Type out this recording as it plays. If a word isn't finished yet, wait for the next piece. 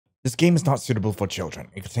This game is not suitable for children.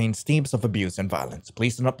 It contains themes of abuse and violence.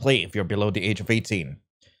 Please do not play if you're below the age of 18.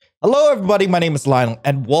 Hello everybody, my name is Lionel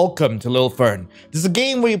and welcome to Little Fern. This is a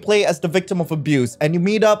game where you play as the victim of abuse and you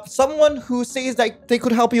meet up someone who says that they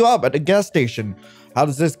could help you out at a gas station. How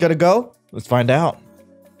does this gonna go? Let's find out.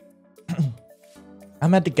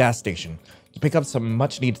 I'm at the gas station to pick up some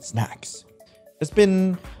much needed snacks. There's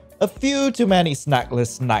been a few too many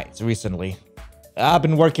snackless nights recently. I've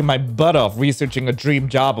been working my butt off researching a dream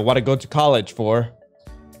job I want to go to college for.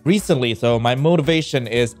 Recently though, my motivation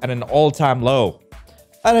is at an all-time low.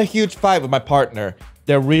 I had a huge fight with my partner.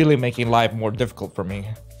 They're really making life more difficult for me.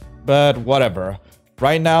 But whatever.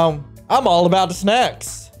 Right now, I'm all about the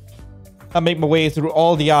snacks. I make my way through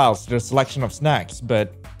all the aisles to the selection of snacks,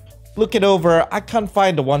 but looking over, I can't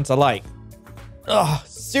find the ones I like. Ugh,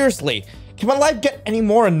 seriously, can my life get any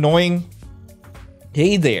more annoying?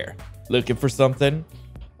 Hey there, looking for something?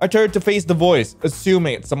 I turn to face the voice,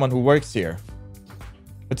 assuming it's someone who works here.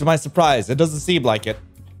 But to my surprise, it doesn't seem like it.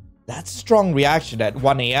 That's a strong reaction at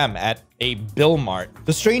 1 AM at a Bill Mart.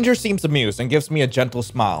 The stranger seems amused and gives me a gentle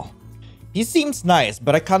smile. He seems nice,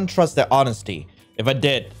 but I can't trust their honesty. If I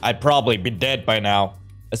did, I'd probably be dead by now.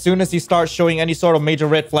 As soon as he starts showing any sort of major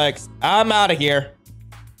red flags, I'm out of here.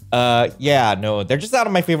 Yeah, no, they're just out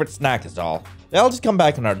of my favorite snack is all. I'll just come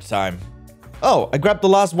back another time. Oh, I grabbed the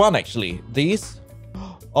last one actually. These?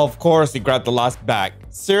 Of course he grabbed the last bag.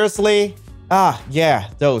 Seriously? Ah, yeah,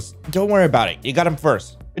 those. Don't worry about it. You got them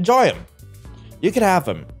first. Enjoy them. You can have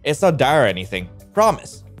them. It's not dire or anything.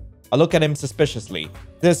 Promise. I look at him suspiciously.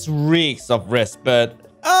 This reeks of risk, but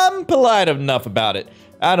I'm polite enough about it.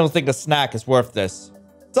 I don't think the snack is worth this.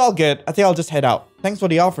 It's all good. I think I'll just head out. Thanks for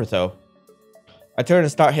the offer, though. I turn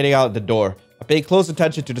and start heading out the door. I pay close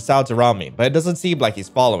attention to the sounds around me, but it doesn't seem like he's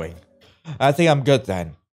following. I think I'm good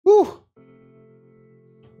then. Whew.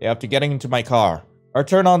 After getting into my car, I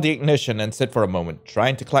turn on the ignition and sit for a moment,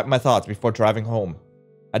 trying to collect my thoughts before driving home.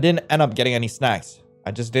 I didn't end up getting any snacks.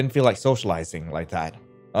 I just didn't feel like socializing like that.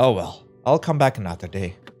 Oh well, I'll come back another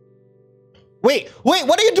day. Wait,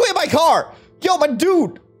 what are you doing in my car? Yo, my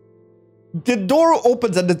dude! The door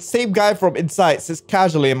opens and the same guy from inside sits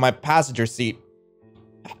casually in my passenger seat.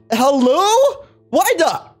 Hello? Why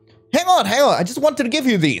the? Hang on, I just wanted to give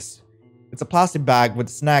you these. It's a plastic bag with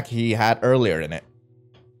the snack he had earlier in it.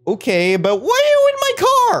 Okay, but why are you in my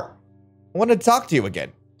car? I want to talk to you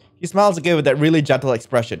again. He smiles again with that really gentle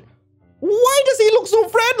expression. Why does he look so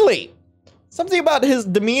friendly? Something about his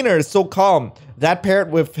demeanor is so calm. That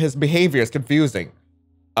paired with his behavior is confusing.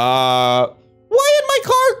 Why in my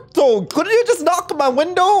car though? Couldn't you just knock on my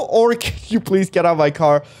window? Or can you please get out of my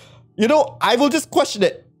car? You know, I will just question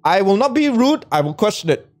it. I will not be rude. I will question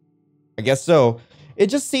it. I guess so. It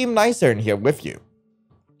just seemed nicer in here with you.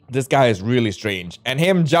 This guy is really strange. And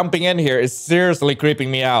him jumping in here is seriously creeping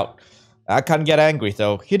me out. I can't get angry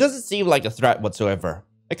though. He doesn't seem like a threat whatsoever.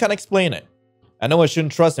 I can't explain it. I know I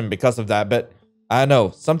shouldn't trust him because of that, but I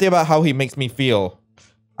know. Something about how he makes me feel.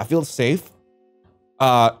 I feel safe.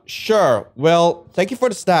 Sure. Well, thank you for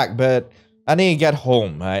the snack, but I need to get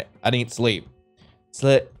home. I need sleep.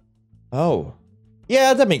 Oh.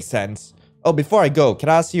 Yeah, that makes sense. Oh, before I go, can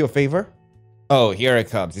I ask you a favor? Oh, here it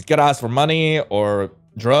comes. He's gonna ask for money or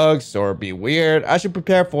drugs or be weird. I should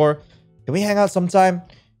prepare for. Can we hang out sometime?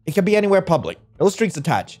 It can be anywhere public. No strings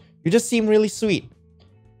attached. You just seem really sweet.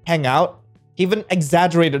 Hang out? He even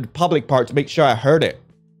exaggerated the public part to make sure I heard it.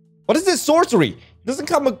 What is this sorcery? It doesn't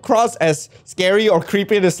come across as scary or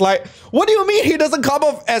creepy in the slight. What do you mean he doesn't come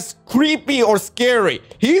off as creepy or scary?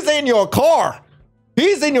 He's in your car.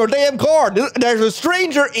 He's in your damn car. There's a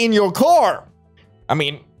stranger in your car. I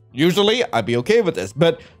mean, usually I'd be okay with this,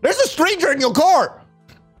 but there's a stranger in your car.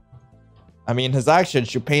 I mean, his actions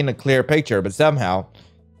should paint a clear picture, but somehow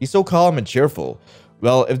he's so calm and cheerful.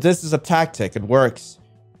 Well, if this is a tactic, it works.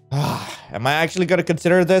 Am I actually going to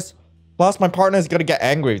consider this? Plus, my partner is going to get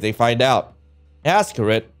angry if they find out. Yeah, screw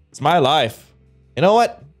it. It's my life. You know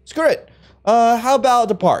what? Screw it. How about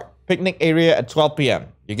the park? Picnic area at 12 PM.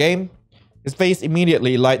 You game? His face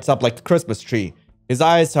immediately lights up like the Christmas tree. His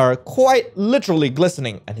eyes are quite literally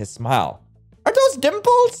glistening, and his smile. Are those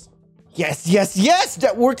dimples? Yes!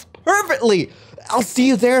 That works perfectly. I'll see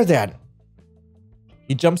you there then.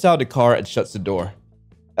 He jumps out of the car and shuts the door.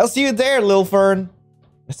 I'll see you there, Lil Fern.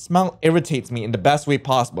 The smile irritates me in the best way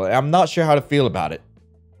possible, and I'm not sure how to feel about it.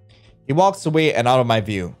 He walks away and out of my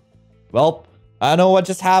view. Well, I know what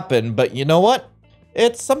just happened, but you know what?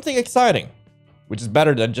 It's something exciting. Which is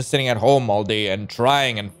better than just sitting at home all day and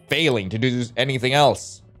trying and failing to do anything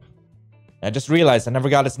else. I just realized I never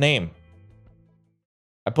got his name.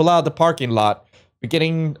 I pull out of the parking lot,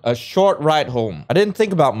 beginning a short ride home. I didn't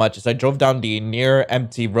think about much as I drove down the near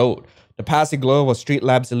empty road. The passing glow of street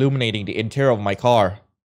lamps illuminating the interior of my car.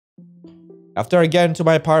 After I get into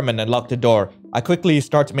my apartment and lock the door, I quickly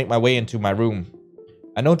start to make my way into my room.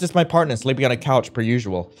 I notice my partner sleeping on a couch per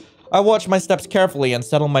usual. I watch my steps carefully and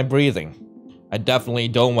settle my breathing. I definitely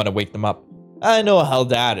don't want to wake them up. I know how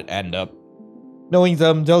that'd end up. Knowing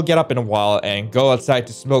them, they'll get up in a while and go outside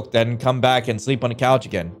to smoke, then come back and sleep on the couch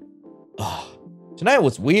again. Tonight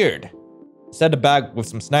was weird. I set the bag with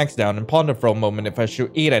some snacks down and pondered for a moment if I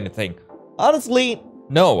should eat anything. Honestly,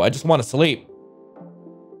 no, I just want to sleep.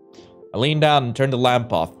 I lean down and turn the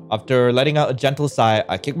lamp off. After letting out a gentle sigh,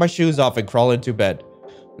 I kick my shoes off and crawl into bed.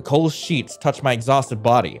 The cold sheets touch my exhausted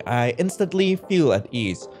body. I instantly feel at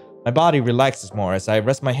ease. My body relaxes more as I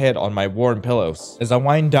rest my head on my warm pillows. As I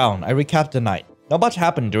wind down, I recap the night. Not much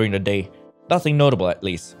happened during the day. Nothing notable, at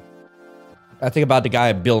least. I think about the guy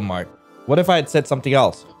at Bill Mart. What if I had said something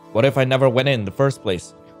else? What if I never went in the first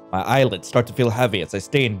place? My eyelids start to feel heavy as I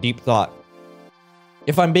stay in deep thought.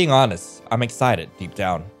 If I'm being honest, I'm excited deep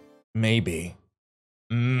down. Maybe.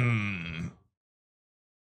 I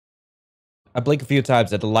blink a few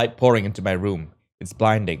times at the light pouring into my room. It's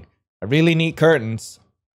blinding. I really need curtains.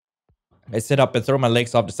 I sit up and throw my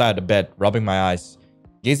legs off the side of the bed, rubbing my eyes.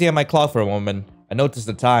 Gazing at my clock for a moment, I notice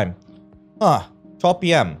the time. 12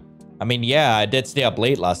 p.m. I mean, yeah, I did stay up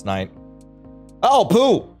late last night. Oh,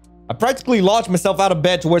 poo! I practically launched myself out of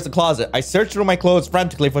bed towards the closet. I search through my clothes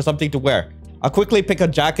frantically for something to wear. I quickly pick a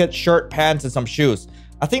jacket, shirt, pants, and some shoes.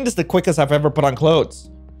 I think this is the quickest I've ever put on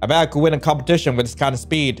clothes. I bet I could win a competition with this kind of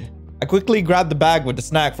speed. I quickly grab the bag with the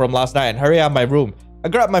snack from last night and hurry out of my room. I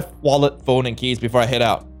grab my wallet, phone, and keys before I head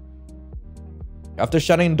out. After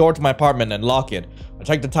shutting the door to my apartment and lock it, I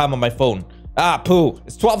check the time on my phone. Poo,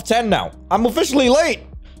 it's 12:10 now. I'm officially late.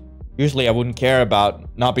 Usually I wouldn't care about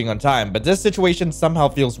not being on time, but this situation somehow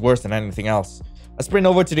feels worse than anything else. I sprint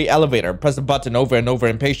over to the elevator and press the button over and over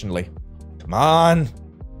impatiently. Come on.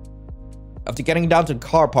 After getting down to the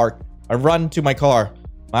car park, I run to my car.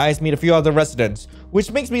 My eyes meet a few other residents,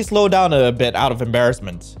 which makes me slow down a bit out of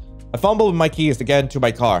embarrassment. I fumble with my keys to get into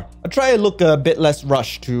my car. I try to look a bit less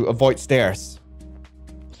rushed to avoid stares.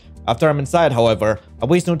 After I'm inside, however, I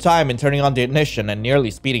waste no time in turning on the ignition and nearly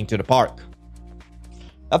speeding to the park.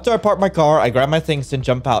 After I park my car, I grab my things and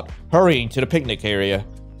jump out, hurrying to the picnic area.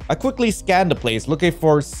 I quickly scan the place, looking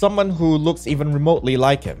for someone who looks even remotely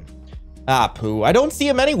like him. Pooh, I don't see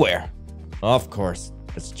him anywhere. Of course,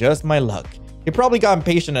 it's just my luck. He probably got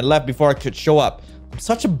impatient and left before I could show up. I'm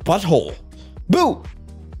such a butthole. Boo!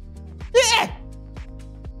 I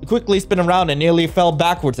quickly spin around and nearly fell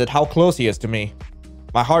backwards at how close he is to me.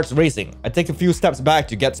 My heart's racing. I take a few steps back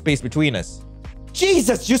to get space between us.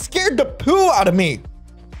 Jesus, you scared the poo out of me!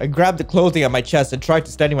 I grabbed the clothing on my chest and tried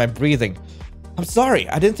to steady my breathing. I'm sorry,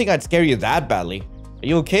 I didn't think I'd scare you that badly. Are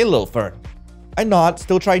you okay, little Fern? I nod,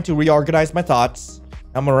 still trying to reorganize my thoughts.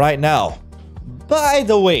 I'm alright now. By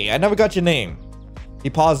the way, I never got your name. He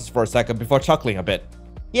pauses for a second before chuckling a bit.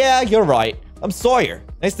 Yeah, you're right. I'm Sawyer.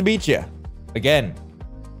 Nice to meet you. Again.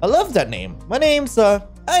 I love that name. My name's, I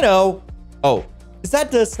know. Oh, is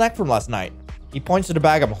that the snack from last night? He points to the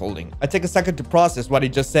bag I'm holding. I take a second to process what he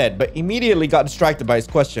just said, but immediately got distracted by his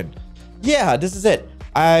question. Yeah, this is it.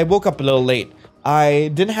 I woke up a little late.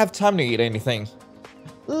 I didn't have time to eat anything.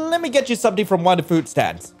 Let me get you something from one of the food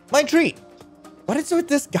stands. My treat. What is it with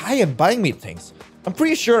this guy and buying me things? I'm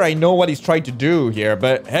pretty sure I know what he's trying to do here,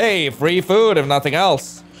 but hey, free food if nothing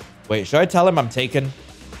else. Wait, should I tell him I'm taken?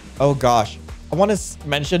 Oh gosh, I want to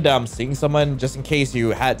mention that I'm seeing someone just in case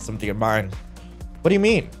you had something in mind. What do you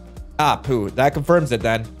mean? Pooh, that confirms it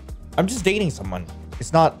then. I'm just dating someone.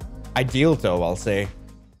 It's not ideal though, I'll say.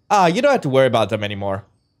 You don't have to worry about them anymore.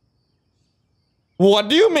 What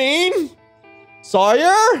do you mean?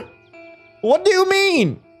 Sawyer? What do you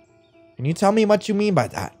mean? Can you tell me what you mean by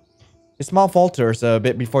that? His smile falters a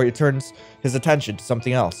bit before he turns his attention to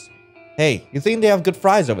something else. Hey, you think they have good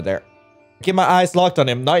fries over there? I keep my eyes locked on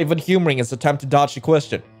him, not even humoring his attempt to dodge the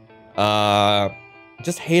question. I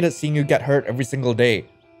just hated seeing you get hurt every single day.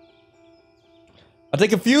 I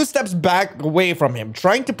take a few steps back away from him,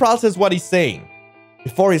 trying to process what he's saying.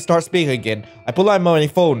 Before he starts speaking again, I pull out my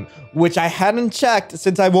phone, which I hadn't checked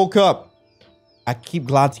since I woke up. I keep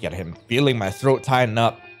glancing at him, feeling my throat tighten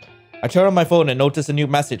up. I turn on my phone and notice a new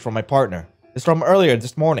message from my partner. It's from earlier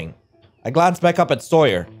this morning. I glance back up at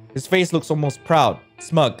Sawyer. His face looks almost proud,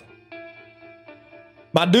 smug.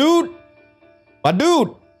 My dude! My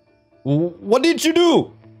dude! What did you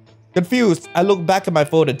do? Confused, I look back at my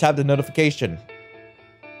phone and tap the notification.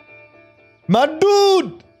 My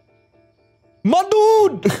dude! My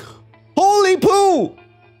dude! Holy poo!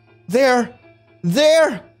 There.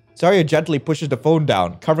 There! Sawyer gently pushes the phone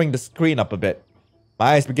down, covering the screen up a bit.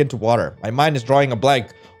 My eyes begin to water. My mind is drawing a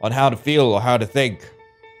blank on how to feel or how to think.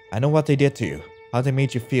 I know what they did to you, how they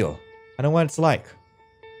made you feel. I know what it's like.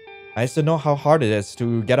 I used to know how hard it is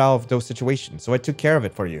to get out of those situations, so I took care of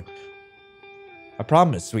it for you. I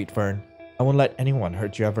promise, sweet Fern, I won't let anyone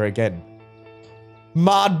hurt you ever again.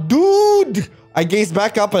 My dude! I gaze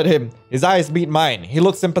back up at him. His eyes meet mine. He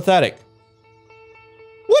looks sympathetic.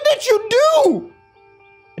 What did you do?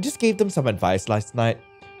 I just gave them some advice last night.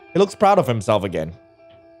 He looks proud of himself again.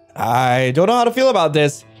 I don't know how to feel about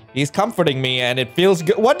this. He's comforting me and it feels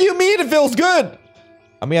good. What do you mean it feels good?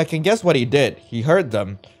 I mean, I can guess what he did. He hurt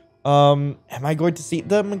them. Am I going to see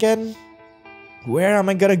them again? Where am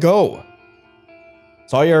I gonna go?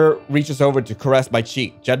 Sawyer reaches over to caress my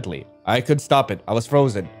cheek gently. I couldn't stop it. I was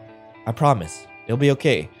frozen. I promise. It'll be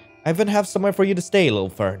okay. I even have somewhere for you to stay, little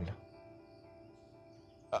Fern.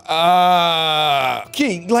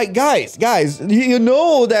 Okay, like, guys, you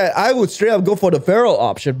know that I would straight up go for the feral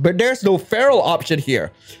option, but there's no feral option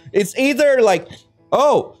here. It's either like,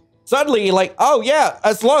 oh, suddenly like, oh yeah,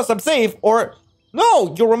 as long as I'm safe, or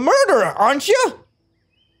no, you're a murderer, aren't you?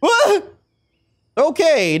 What?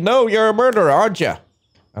 Okay, no, you're a murderer, aren't you?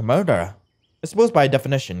 A murderer? I suppose by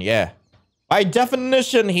definition, yeah. By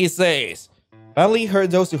definition, he says. I only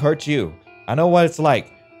hurt those who hurt you. I know what it's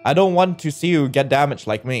like. I don't want to see you get damaged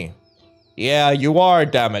like me. Yeah, you are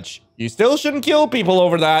damaged. You still shouldn't kill people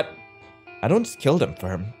over that. I don't just kill them,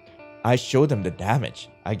 Fern. I show them the damage.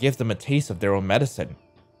 I give them a taste of their own medicine.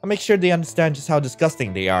 I make sure they understand just how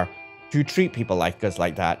disgusting they are to treat people like us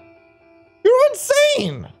like that. You're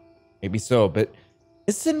insane! Maybe so, but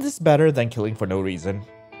isn't this better than killing for no reason?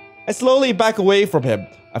 I slowly back away from him.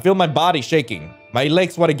 I feel my body shaking. My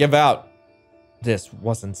legs want to give out. This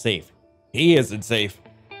wasn't safe. He isn't safe.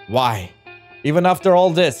 Why? Even after all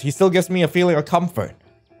this, he still gives me a feeling of comfort,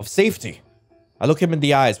 of safety. I look him in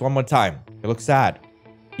the eyes one more time. He looks sad.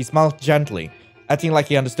 He smiles gently, acting like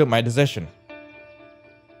he understood my decision.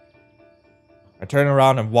 I turn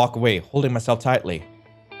around and walk away, holding myself tightly.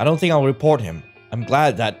 I don't think I'll report him. I'm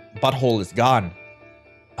glad that butthole is gone.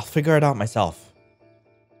 I'll figure it out myself.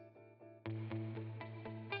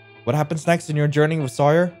 What happens next in your journey with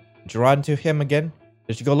Sawyer? Did you run into him again?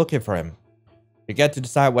 Did you go looking for him? You get to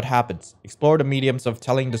decide what happens. Explore the mediums of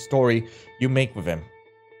telling the story you make with him.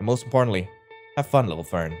 And most importantly, have fun, little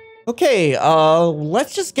Fern. Okay,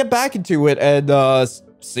 let's just get back into it and,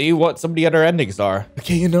 see what some of the other endings are.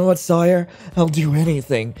 Okay, you know what, Sawyer? I'll do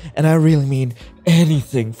anything, and I really mean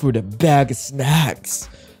anything for the bag of snacks.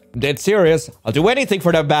 I'm dead serious. I'll do anything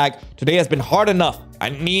for that bag. Today has been hard enough. I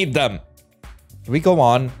need them. Can we go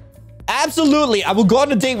on? Absolutely, I will go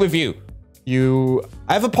on a date with you.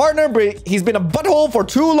 I have a partner, but he's been a butthole for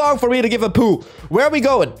too long for me to give a poo. Where are we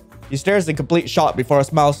going? He stares in complete shock before a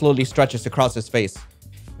smile slowly stretches across his face.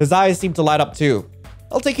 His eyes seem to light up too.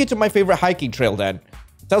 I'll take you to my favorite hiking trail then.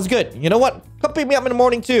 Sounds good. You know what? Come pick me up in the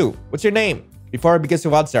morning too. What's your name? Before I begin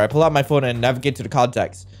to answer, I pull out my phone and navigate to the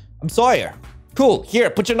contacts. I'm Sawyer. Cool. Here,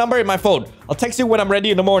 put your number in my phone. I'll text you when I'm ready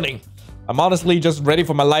in the morning. I'm honestly just ready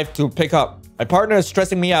for my life to pick up. My partner is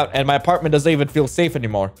stressing me out and my apartment doesn't even feel safe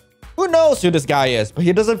anymore. Who knows who this guy is, but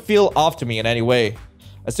he doesn't feel off to me in any way.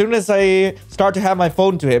 As soon as I start to hand my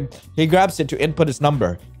phone to him, he grabs it to input his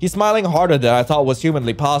number. He's smiling harder than I thought was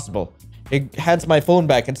humanly possible. He hands my phone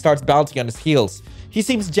back and starts bouncing on his heels. He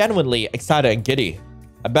seems genuinely excited and giddy.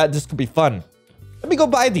 I bet this could be fun. Let me go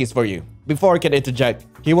buy these for you. Before I can interject,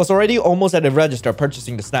 he was already almost at the register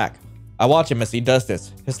purchasing the snack. I watch him as he does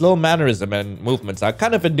this. His little mannerism and movements are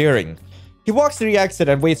kind of endearing. He walks to the exit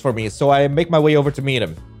and waits for me, so I make my way over to meet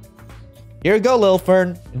him. Here you go, little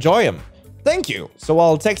Fern. Enjoy him. Thank you. So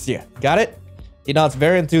I'll text you. Got it? He nods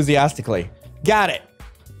very enthusiastically. Got it.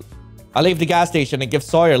 I leave the gas station and give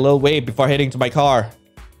Sawyer a little wave before heading to my car.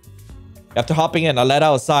 After hopping in, I let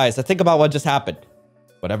out a sigh as I think about what just happened.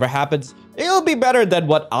 Whatever happens, it'll be better than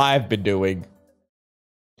what I've been doing.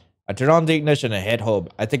 I turn on the ignition and head home.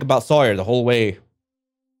 I think about Sawyer the whole way.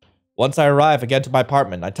 Once I arrive again to my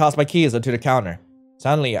apartment, I toss my keys onto the counter.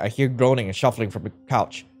 Suddenly, I hear groaning and shuffling from the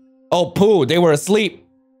couch. Oh, poo, they were asleep.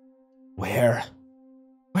 Where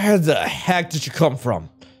the heck did you come from?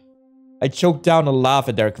 I choked down a laugh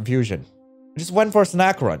at their confusion. I just went for a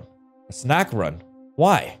snack run. A snack run?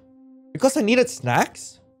 Why? Because I needed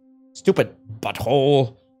snacks? Stupid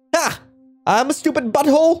butthole. Ha! I'm a stupid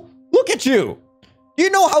butthole? Look at you! Do you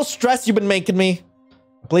know how stressed you've been making me?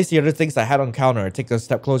 I place the other things I had on the counter and take a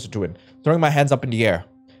step closer to it, throwing my hands up in the air.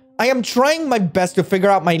 I am trying my best to figure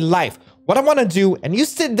out my life, what I want to do, and you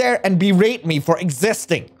sit there and berate me for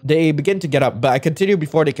existing. They begin to get up, but I continue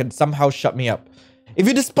before they can somehow shut me up. If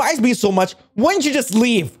you despise me so much, why don't you just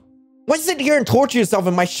leave? Why sit here and torture yourself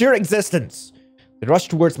in my sheer existence? They rush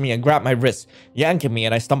towards me and grab my wrist, yanking me,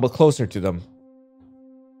 and I stumble closer to them.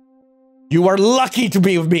 You are lucky to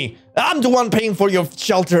be with me. I'm the one paying for your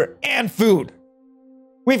shelter and food.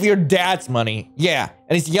 With your dad's money, yeah,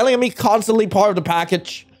 and he's yelling at me constantly part of the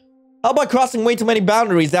package. How about crossing way too many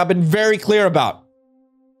boundaries that I've been very clear about?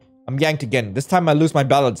 I'm yanked again. This time I lose my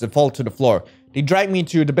balance and fall to the floor. They drag me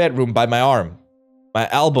to the bedroom by my arm. My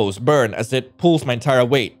elbows burn as it pulls my entire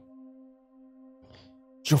weight.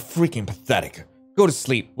 You're freaking pathetic. Go to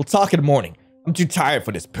sleep. We'll talk in the morning. I'm too tired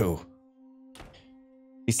for this poo.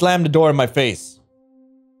 He slammed the door in my face.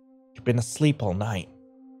 You've been asleep all night.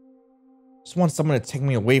 Just want someone to take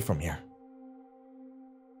me away from here.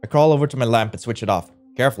 I crawl over to my lamp and switch it off.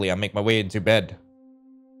 Carefully, I make my way into bed.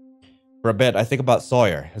 For a bit, I think about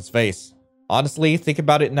Sawyer, his face. Honestly, think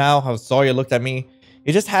about it now, how Sawyer looked at me.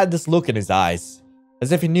 He just had this look in his eyes.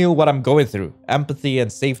 As if he knew what I'm going through. Empathy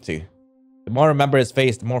and safety. The more I remember his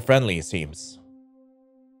face, the more friendly he seems.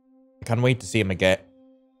 I can't wait to see him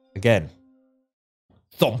again.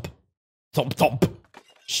 Thump. Thump thump.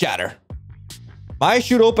 Shatter. My eyes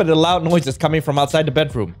shoot open at loud noises coming from outside the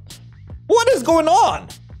bedroom. What is going on?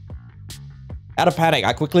 Out of panic,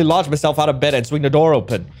 I quickly launch myself out of bed and swing the door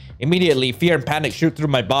open. Immediately, fear and panic shoot through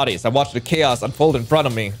my body as I watch the chaos unfold in front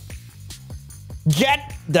of me.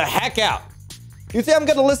 Get the heck out! You think I'm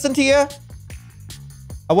gonna listen to you?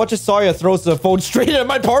 I watch as Sawyer throws the phone straight at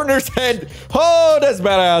my partner's head. Oh, that's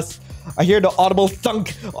badass. I hear the audible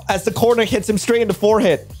thunk as the corner hits him straight in the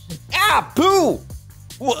forehead. Ah, poo!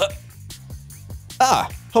 What? Ah,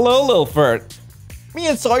 hello, little Fern. Me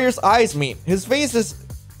and Sawyer's eyes meet. His face is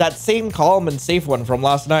that same calm and safe one from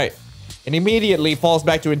last night. And immediately falls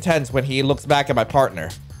back to intense when he looks back at my partner.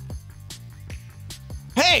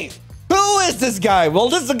 Hey, who is this guy? Well,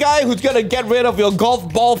 this is the guy who's gonna get rid of your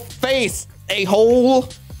golf ball face, a-hole.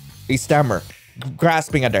 They stammer,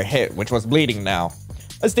 grasping at their head, which was bleeding now.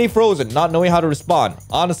 I stay frozen, not knowing how to respond.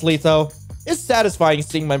 Honestly, though, it's satisfying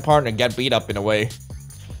seeing my partner get beat up in a way.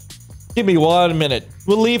 Give me 1 minute.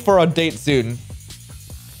 We'll leave for a date soon.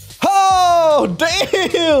 Oh,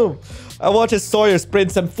 damn! I watch as Sawyer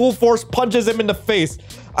sprints and full force punches him in the face.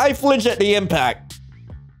 I flinch at the impact.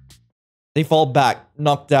 They fall back,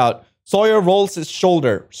 knocked out. Sawyer rolls his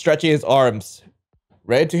shoulder, stretching his arms.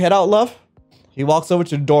 Ready to head out, love? He walks over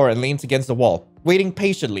to the door and leans against the wall, waiting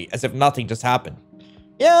patiently as if nothing just happened.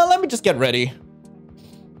 Yeah, let me just get ready.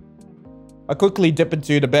 I quickly dip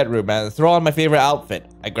into the bedroom and throw on my favorite outfit.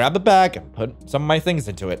 I grab a bag and put some of my things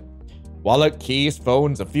into it. Wallet, keys,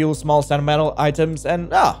 phones, a few small sentimental items,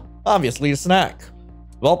 and obviously a snack.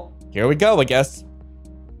 Well, here we go, I guess.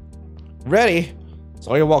 Ready?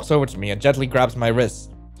 Sawyer walks over to me and gently grabs my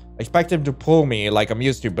wrist. I expect him to pull me like I'm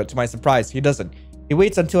used to, but to my surprise, he doesn't. He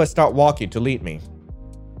waits until I start walking to lead me.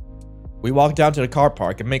 We walk down to the car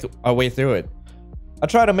park and make our way through it. I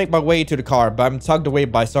try to make my way to the car, but I'm tugged away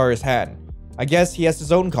by Sawyer's hand. I guess he has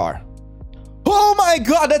his own car. Oh my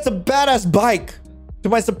god, that's a badass bike! To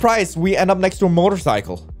my surprise, we end up next to a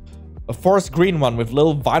motorcycle. A forest green one with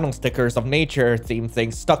little vinyl stickers of nature-themed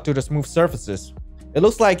things stuck to the smooth surfaces. It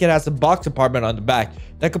looks like it has a box compartment on the back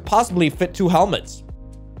that could possibly fit 2 helmets.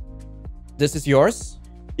 This is yours?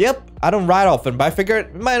 Yep, I don't ride often, but I figured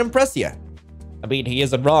it might impress you. I mean, he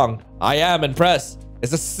isn't wrong. I am impressed.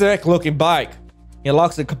 It's a sick-looking bike. He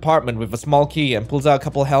unlocks the compartment with a small key and pulls out a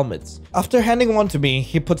couple helmets. After handing one to me,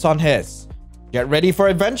 he puts on his. Get ready for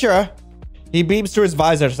adventure! He beams through his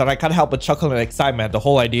visors and I can't help but chuckle in excitement at the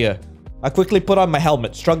whole idea. I quickly put on my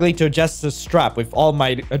helmet, struggling to adjust the strap with all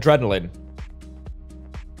my adrenaline.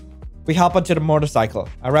 We hop onto the motorcycle.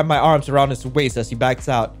 I wrap my arms around his waist as he backs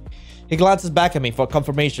out. He glances back at me for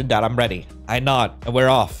confirmation that I'm ready. I nod and we're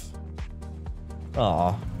off.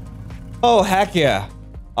 Aww. Oh, heck yeah.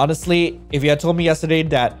 Honestly, if you had told me yesterday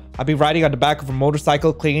that I'd be riding on the back of a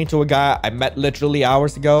motorcycle clinging to a guy I met literally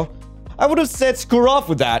hours ago, I would have said screw off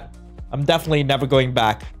with that. I'm definitely never going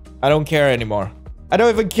back. I don't care anymore. I don't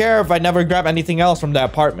even care if I never grab anything else from the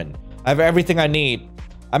apartment. I have everything I need.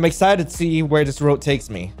 I'm excited to see where this road takes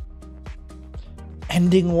me.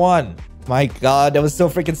 Ending 1. My god, that was so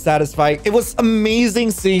freaking satisfying. It was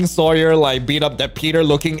amazing seeing Sawyer like beat up that Peter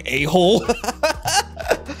looking a-hole.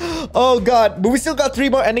 Oh god, but we still got 3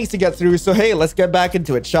 more endings to get through, so hey, let's get back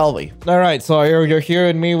into it, shall we? Alright, Sawyer, you're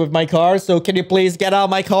hearing me with my car, so can you please get out of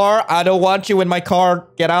my car? I don't want you in my car.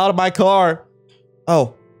 Get out of my car.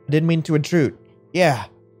 Oh, I didn't mean to intrude. Yeah,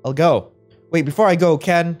 I'll go. Wait, before I go,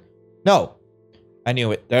 No. I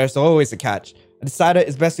knew it. There's always a catch. I decided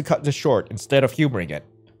it's best to cut this short instead of humoring it.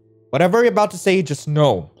 Whatever you're about to say, just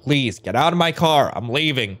no. Please, get out of my car. I'm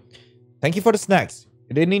leaving. Thank you for the snacks.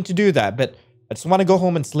 You didn't need to do that, but I just want to go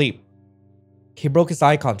home and sleep. He broke his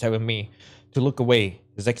eye contact with me to look away.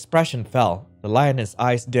 His expression fell. The light in his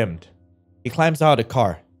eyes dimmed. He climbs out of the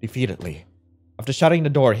car, defeatedly. After shutting the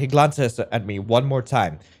door, he glances at me one more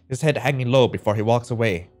time, his head hanging low before he walks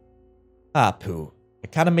away. Ah, poo.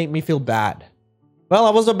 It kinda made me feel bad. Well,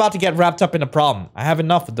 I was about to get wrapped up in a problem. I have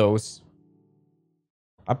enough of those.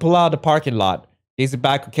 I pull out of the parking lot, gazing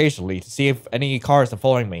back occasionally to see if any cars are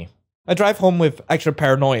following me. I drive home with extra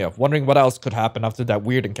paranoia, wondering what else could happen after that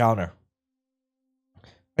weird encounter.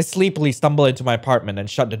 I sleepily stumble into my apartment and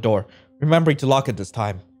shut the door, remembering to lock it this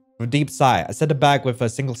time. With a deep sigh, I set the bag with a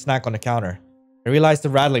single snack on the counter. I realized the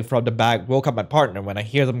rattling from the bag woke up my partner when I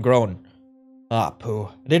hear them groan. Ah, poo.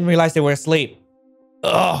 I didn't realize they were asleep.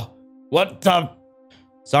 Ugh! What the...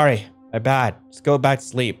 Sorry, my bad. Just go back to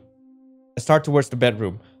sleep. I start towards the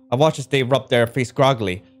bedroom. I watch as they rub their face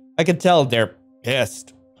groggily. I can tell they're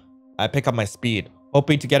pissed. I pick up my speed,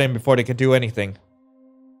 hoping to get in before they can do anything.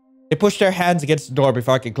 They push their hands against the door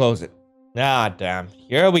before I can close it. Ah, damn.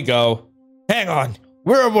 Here we go. Hang on.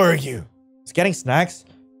 Where were you? I was getting snacks.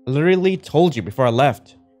 I literally told you before I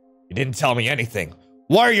left. You didn't tell me anything.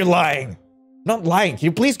 Why are you lying? Not lying. Can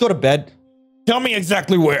you please go to bed? Tell me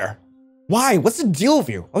exactly where. Why? What's the deal with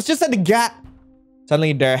you? I was just at the gap.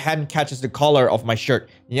 Suddenly, their hand catches the collar of my shirt,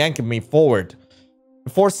 yanking me forward. The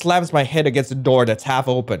force slams my head against the door that's half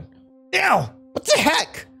open. Ew! What the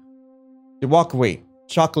heck? They walk away,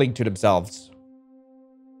 chuckling to themselves.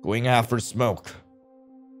 Going out for smoke.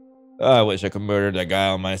 I wish I could murder that guy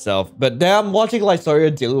on myself. But damn, watching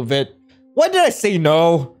Lysaria deal with it. Why did I say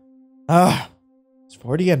no? It's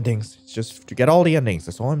for the endings. It's just to get all the endings.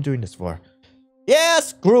 That's all I'm doing this for. Yeah,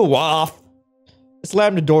 screw off. I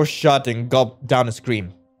slam the door shut and gulp down a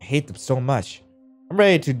scream. I hate them so much. I'm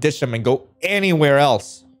ready to ditch them and go anywhere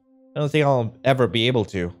else. I don't think I'll ever be able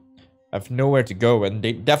to. I have nowhere to go, and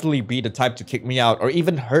they'd definitely be the type to kick me out or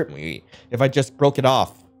even hurt me if I just broke it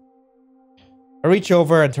off. I reach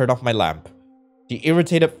over and turn off my lamp. The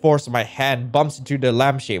irritated force of my hand bumps into the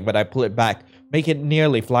lampshade when I pull it back, making it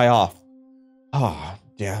nearly fly off. Oh,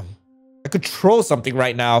 damn. I could throw something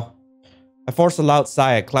right now. I force a loud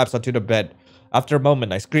sigh and collapse onto the bed. After a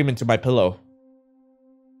moment, I scream into my pillow.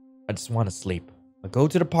 I just want to sleep. I'll go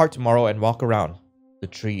to the park tomorrow and walk around. The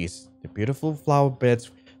trees, the beautiful flower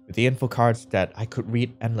beds with the info cards that I could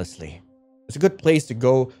read endlessly. It's a good place to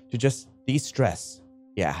go to just de-stress.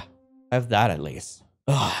 Yeah, I have that at least.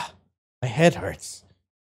 Ugh, my head hurts.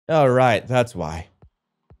 Alright, that's why.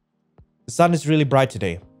 The sun is really bright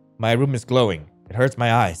today. My room is glowing. It hurts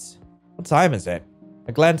my eyes. What time is it?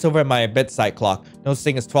 I glance over at my bedside clock,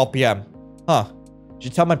 noticing it's 12 p.m. Huh.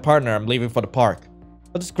 Should tell my partner I'm leaving for the park.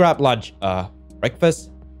 I'll just grab lunch.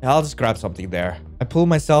 Breakfast? Yeah, I'll just grab something there. I pull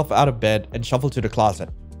myself out of bed and shuffle to the closet.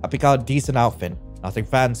 I pick out a decent outfit. Nothing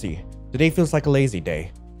fancy. Today feels like a lazy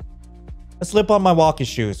day. I slip on my walking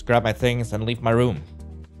shoes, grab my things, and leave my room.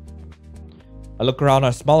 I look around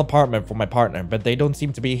our small apartment for my partner, but they don't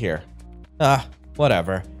seem to be here.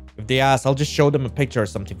 Whatever. If they ask, I'll just show them a picture or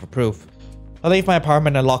something for proof. I leave my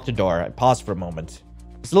apartment and lock the door. I pause for a moment.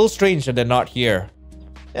 It's a little strange that they're not here.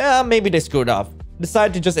 Yeah, maybe they screwed up. I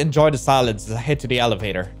decide to just enjoy the silence as I head to the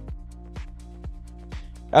elevator.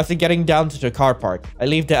 After getting down to the car park, I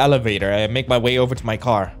leave the elevator and make my way over to my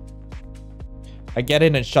car. I get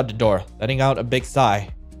in and shut the door, letting out a big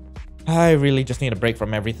sigh. I really just need a break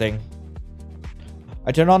from everything.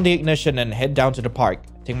 I turn on the ignition and head down to the park,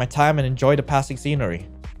 take my time and enjoy the passing scenery.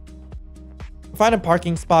 I find a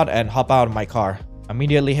parking spot and hop out of my car. I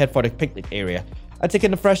immediately head for the picnic area. I take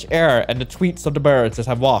in the fresh air and the tweets of the birds as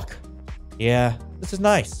I walk. Yeah, this is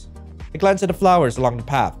nice. I glance at the flowers along the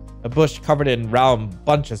path. A bush covered in round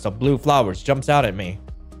bunches of blue flowers jumps out at me.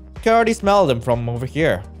 I can already smell them from over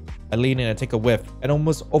here. I lean in and take a whiff. An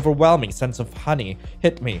almost overwhelming sense of honey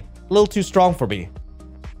hit me. A little too strong for me.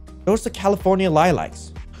 Those are California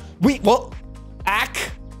lilacs. Wait, what?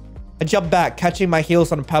 Ack! I jump back, catching my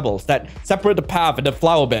heels on the pebbles that separate the path and the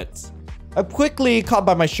flower beds. I'm quickly caught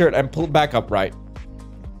by my shirt and pulled back upright.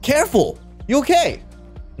 Careful! You okay?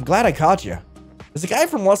 I'm glad I caught you. Is the guy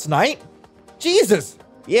from last night? Jesus!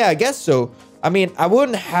 Yeah, I guess so. I mean, I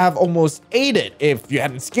wouldn't have almost ate it if you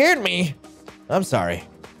hadn't scared me. I'm sorry.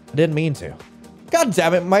 I didn't mean to. God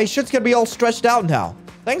damn it, my shirt's gonna be all stretched out now.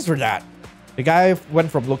 Thanks for that. The guy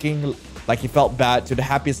went from looking like he felt bad to the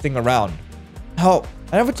happiest thing around. Oh,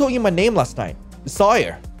 I never told you my name last night.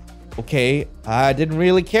 Sawyer. Okay, I didn't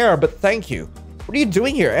really care, but thank you. What are you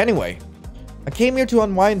doing here anyway? I came here to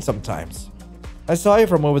unwind sometimes. I saw you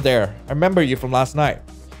from over there. I remember you from last night.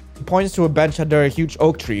 He points to a bench under a huge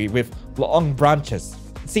oak tree with long branches.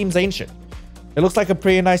 It seems ancient. It looks like a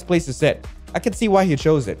pretty nice place to sit. I can see why he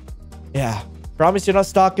chose it. Yeah. Promise you're not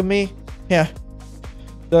stalking me? Yeah.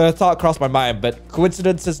 The thought crossed my mind, but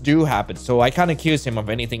coincidences do happen, so I can't accuse him of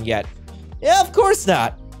anything yet. Yeah, of course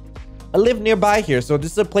not. I live nearby here, so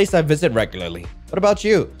this is a place I visit regularly. What about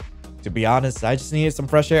you? To be honest, I just needed some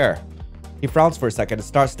fresh air. He frowns for a second and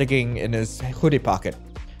starts digging in his hoodie pocket.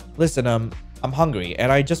 Listen, I'm hungry,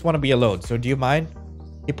 and I just want to be alone, so do you mind?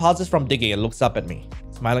 He pauses from digging and looks up at me,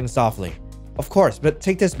 smiling softly. Of course, but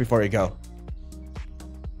take this before you go.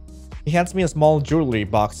 He hands me a small jewelry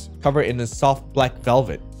box covered in a soft black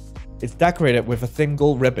velvet. It's decorated with a thin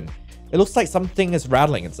gold ribbon. It looks like something is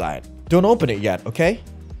rattling inside. Don't open it yet, okay?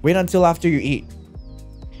 Wait until after you eat.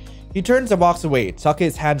 He turns and walks away, tucking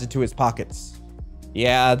his hands into his pockets.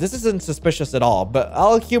 Yeah, this isn't suspicious at all, but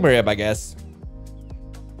I'll humor him, I guess.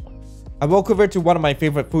 I walk over to one of my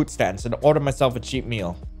favorite food stands and order myself a cheap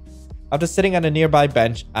meal. After sitting on a nearby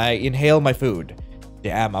bench, I inhale my food.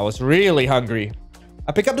 Damn, I was really hungry.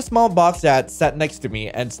 I pick up the small box that sat next to me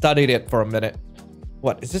and studied it for a minute.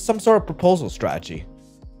 What, is this some sort of proposal strategy?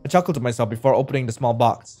 I chuckled to myself before opening the small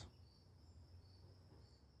box.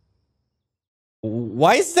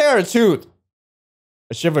 Why is there a tooth?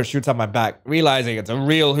 A shiver shoots up my back, realizing it's a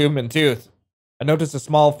real human tooth. I notice a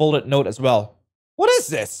small folded note as well. What is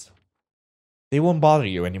this? They won't bother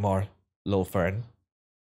you anymore, little Fern.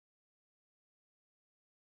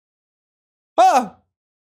 Ah!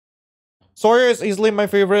 Sawyer is easily my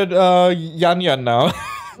favorite Yan now.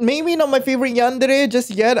 Maybe not my favorite yandere just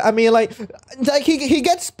yet. I mean, like he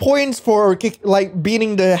gets points for like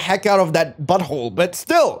beating the heck out of that butthole, but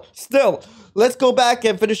still, let's go back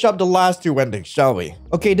and finish up the last two endings, shall we?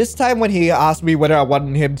 Okay, this time when he asked me whether I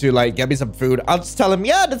wanted him to like get me some food, I'll just tell him,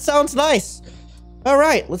 yeah, that sounds nice. All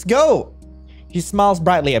right, let's go. He smiles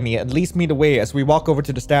brightly at me and leads me the way as we walk over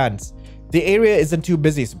to the stands. The area isn't too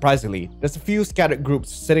busy, surprisingly. There's a few scattered groups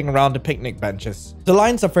sitting around the picnic benches. The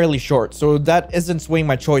lines are fairly short, so that isn't swaying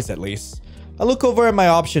my choice at least. I look over at my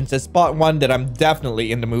options and spot one that I'm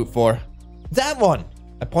definitely in the mood for. That one!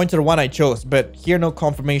 I point to the one I chose, but hear no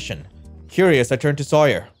confirmation. Curious, I turn to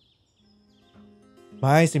Sawyer.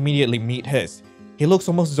 My eyes immediately meet his. He looks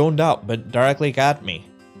almost zoned out, but directly at me.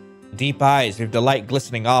 Deep eyes with the light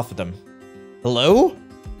glistening off of them. Hello?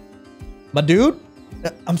 My dude?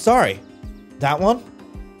 I'm sorry. That one?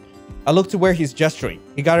 I look to where he's gesturing.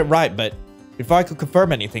 He got it right, but before I could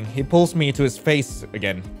confirm anything, he pulls me to his face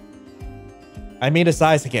again. I meet his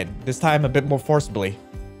eyes again, this time a bit more forcibly.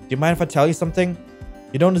 Do you mind if I tell you something?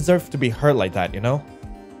 You don't deserve to be hurt like that, you know?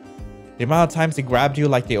 The amount of times he grabbed you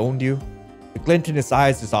like they owned you. The glint in his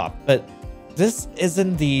eyes is off, but this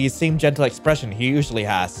isn't the same gentle expression he usually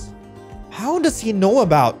has. How does he know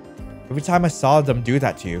about? Every time I saw them do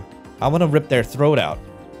that to you, I want to rip their throat out.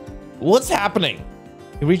 What's happening?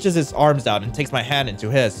 He reaches his arms out and takes my hand into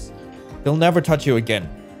his. He'll never touch you again.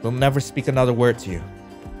 He'll never speak another word to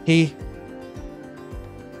you.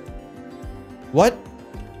 What?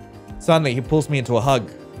 Suddenly, he pulls me into a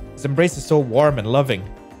hug. His embrace is so warm and loving.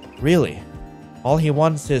 Really? All he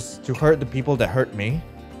wants is to hurt the people that hurt me?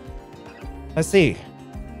 I see.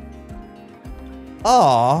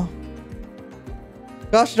 Aww.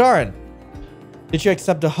 Gosh darn. Did you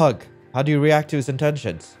accept the hug? How do you react to his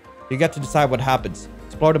intentions? You get to decide what happens.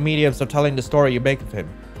 Explore the mediums of telling the story you make of him.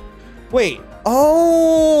 Wait.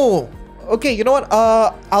 Oh. Okay, you know what?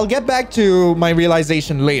 I'll get back to my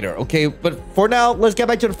realization later, okay? But for now, let's get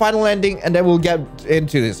back to the final ending and then we'll get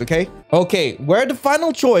into this, okay? Okay, we're at the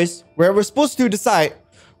final choice where we're supposed to decide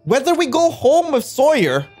whether we go home with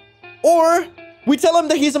Sawyer or we tell him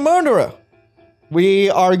that he's a murderer. We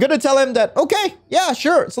are gonna tell him that, okay, yeah,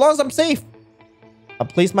 sure, as long as I'm safe. I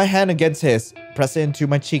place my hand against his, press it into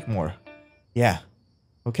my cheek more. Yeah,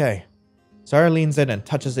 okay. Sawyer leans in and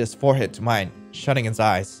touches his forehead to mine, shutting his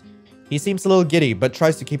eyes. He seems a little giddy, but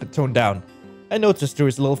tries to keep it toned down. I notice through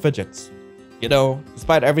his little fidgets. You know,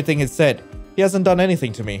 despite everything he's said, he hasn't done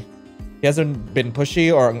anything to me. He hasn't been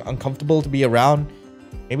pushy or uncomfortable to be around.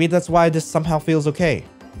 Maybe that's why this somehow feels okay.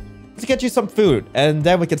 Let's get you some food, and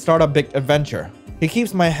then we can start our big adventure. He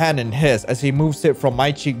keeps my hand in his as he moves it from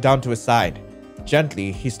my cheek down to his side.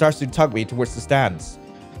 Gently, he starts to tug me towards the stands.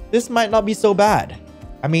 This might not be so bad.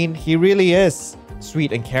 I mean, he really is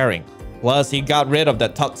sweet and caring. Plus, he got rid of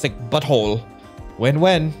that toxic butthole.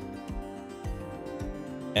 Win-win.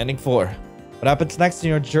 Ending 4. What happens next in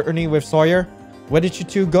your journey with Sawyer? Where did you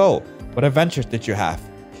two go? What adventures did you have?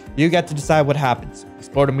 You get to decide what happens.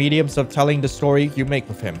 Explore the mediums of telling the story you make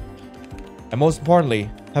with him. And most importantly,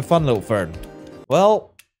 have fun, little Fern.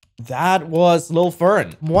 Well, That was Lil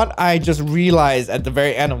Fern. What I just realized at the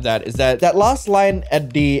very end of that is that last line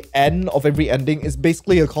at the end of every ending is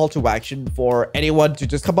basically a call to action for anyone to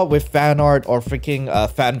just come up with fan art or freaking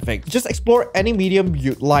fanfic. Just explore any medium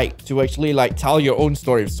you'd like to actually like tell your own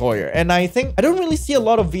story of Sawyer. And I think I don't really see a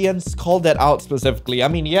lot of VNs call that out specifically. I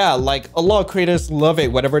mean, yeah, like a lot of creators love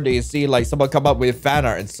it whenever they see like someone come up with fan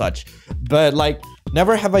art and such. But like,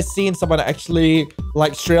 never have I seen someone actually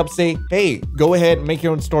like straight up say, hey, go ahead, make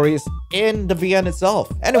your own stories in the VN itself.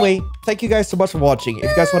 Anyway, thank you guys so much for watching. If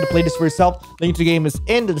you guys want to play this for yourself, link to the game is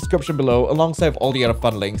in the description below alongside with all the other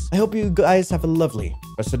fun links. I hope you guys have a lovely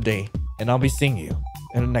rest of the day and I'll be seeing you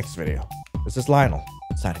in the next video. This is Lionel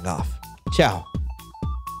signing off. Ciao.